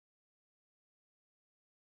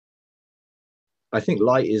I think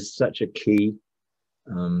light is such a key.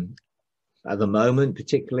 Um, at the moment,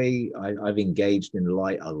 particularly, I've engaged in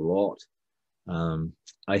light a lot. Um,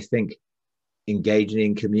 I think engaging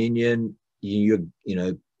in communion, you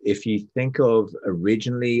know, if you think of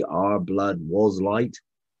originally our blood was light,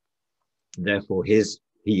 therefore he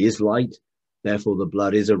is light, therefore the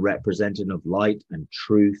blood is a representative of light and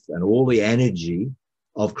truth and all the energy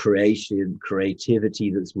of creation,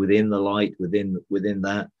 creativity that's within the light, within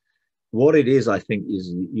that. What it is, I think,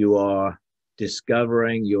 is you are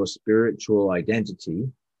discovering your spiritual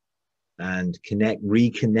identity and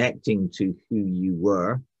reconnecting to who you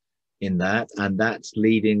were in that, and that's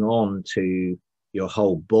leading on to your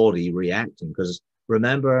whole body reacting. Because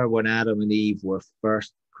remember, when Adam and Eve were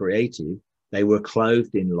first created, they were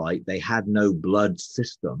clothed in light. They had no blood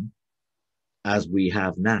system as we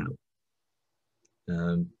have now,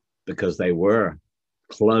 because they were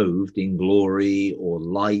clothed in glory or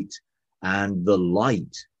light, and the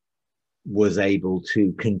light was able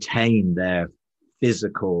to contain their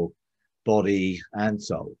physical body and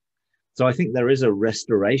soul. So I think there is a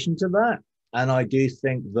restoration to that. And I do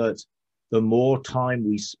think that the more time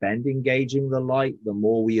we spend engaging the light, the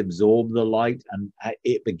more we absorb the light, and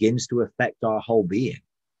it begins to affect our whole being.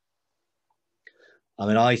 I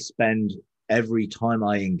mean, I spend every time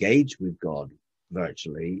I engage with God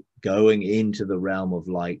virtually going into the realm of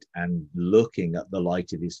light and looking at the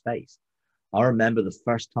light of his face. I remember the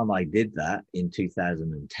first time I did that in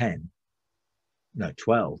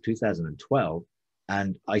 2012,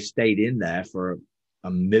 and I stayed in there for a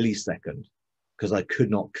millisecond because I could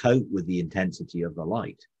not cope with the intensity of the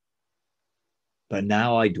light. But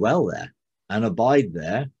now I dwell there and abide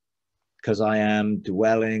there because I am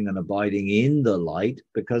dwelling and abiding in the light,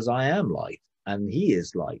 because I am light and he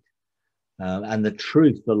is light. And the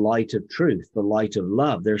truth, the light of truth, the light of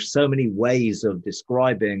love. There's so many ways of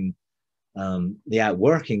describing the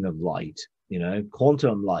outworking of light, you know,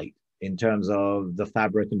 quantum light in terms of the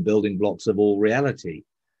fabric and building blocks of all reality.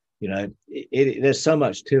 You know, there's so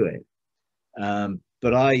much to it.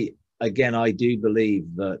 But I do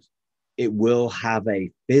believe that it will have a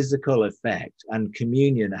physical effect, and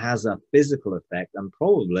communion has a physical effect. And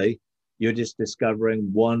probably you're just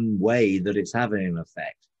discovering one way that it's having an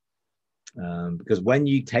effect. Because when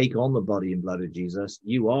you take on the body and blood of Jesus,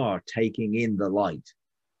 you are taking in the light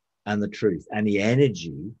and the truth and the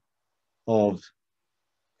energy of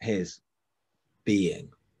his being,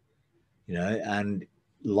 you know, and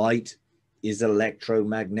light is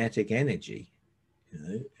electromagnetic energy, you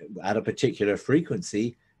know, at a particular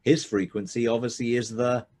frequency. His frequency obviously is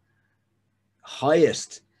the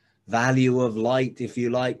highest value of light, if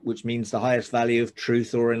you like, which means the highest value of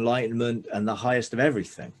truth or enlightenment and the highest of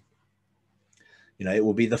everything. You know, it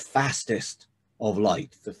will be the fastest of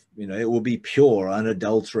light. You know, it will be pure,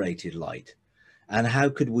 unadulterated light. And how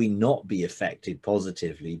could we not be affected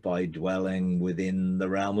positively by dwelling within the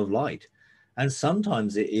realm of light? And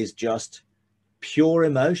sometimes it is just pure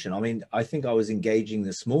emotion. I mean, I think I was engaging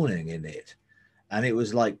this morning in it, and it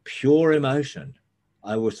was like pure emotion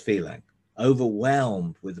I was feeling,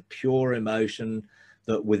 overwhelmed with pure emotion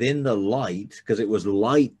that within the light, because it was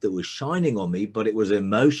light that was shining on me, but it was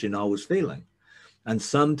emotion I was feeling. And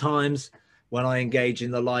sometimes when I engage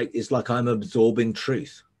in the light, it's like I'm absorbing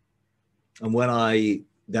truth. And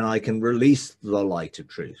then I can release the light of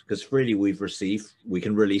truth, because freely we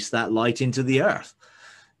can release that light into the earth,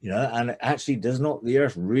 you know. And actually, does not the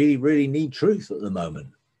earth really need truth at the moment?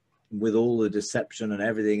 With all the deception and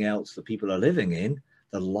everything else that people are living in,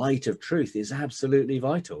 the light of truth is absolutely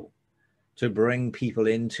vital to bring people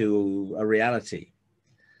into a reality.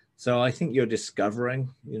 So I think you're discovering,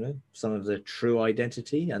 you know, some of the true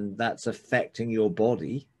identity, and that's affecting your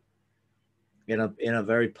body in a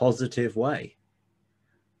very positive way.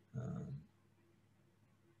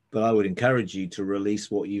 But I would encourage you to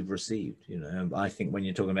release what you've received. You know, and I think when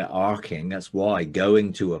you're talking about arcing, that's why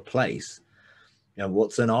going to a place, you know,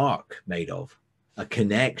 what's an arc made of? A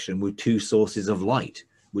connection with two sources of light,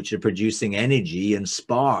 which are producing energy and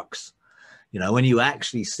sparks. You know, when you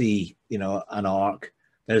actually see, you know, an arc,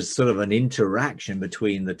 there's sort of an interaction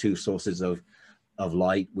between the two sources of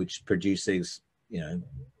light, which produces, you know,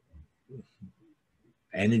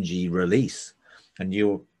 energy release, and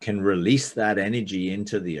you can release that energy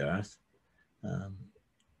into the earth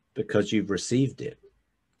because you've received it,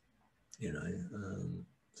 you know.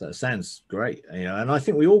 So it sounds great, you know, and I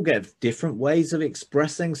think we all get different ways of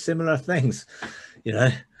expressing similar things, you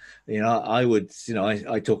know. I would, you know,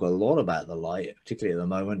 I talk a lot about the light, particularly at the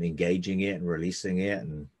moment, engaging it and releasing it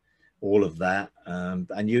and all of that.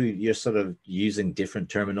 And you're sort of using different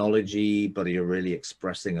terminology, but you're really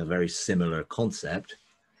expressing a very similar concept.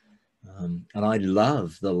 And I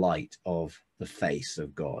love the light of the face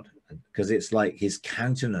of God, because it's like his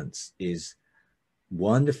countenance is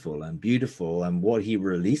wonderful and beautiful, and what he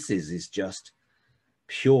releases is just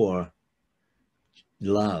pure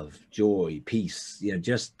love, joy, peace, you know,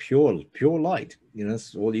 just pure light. You know,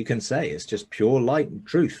 that's all you can say. It's just pure light and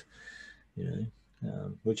truth, you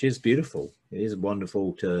know, which is beautiful. It is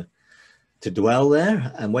wonderful to dwell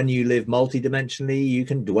there. And when you live multidimensionally, you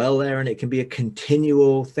can dwell there, and it can be a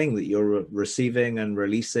continual thing that you're receiving and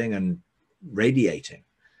releasing and radiating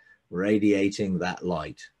that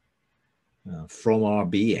light from our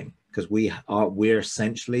being, because we're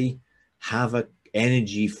essentially have a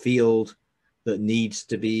energy field that needs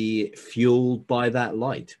to be fueled by that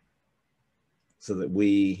light, so that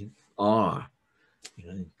we are, you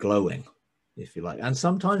know, glowing, if you like. And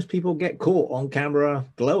sometimes people get caught on camera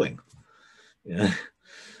glowing. Yeah.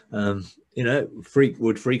 You know,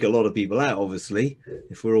 would freak a lot of people out, obviously,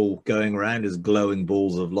 if we're all going around as glowing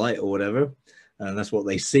balls of light or whatever, and that's what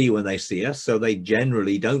they see when they see us. So they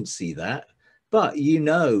generally don't see that, but you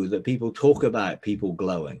know that people talk about people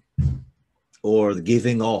glowing or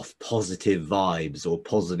giving off positive vibes or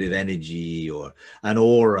positive energy or an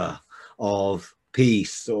aura of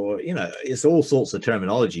peace, or, you know, it's all sorts of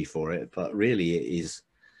terminology for it, but really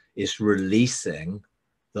it's releasing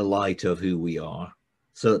the light of who we are,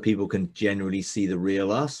 so that people can generally see the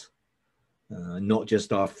real us, not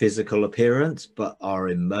just our physical appearance, but our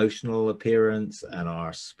emotional appearance and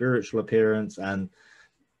our spiritual appearance, and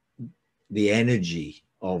the energy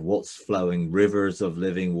of what's flowing, rivers of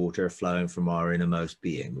living water flowing from our innermost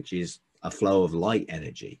being, which is a flow of light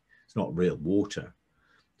energy. It's not real water,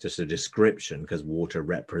 just a description, because water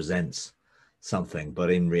represents something,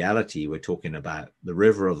 but in reality we're talking about the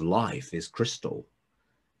river of life is crystal.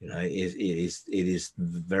 You know, it is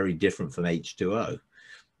very different from H2O,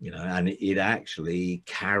 you know, and it actually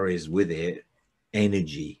carries with it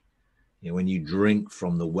energy. You know, when you drink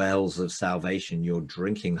from the wells of salvation, you're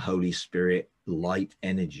drinking Holy Spirit light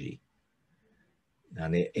energy,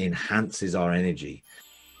 and it enhances our energy.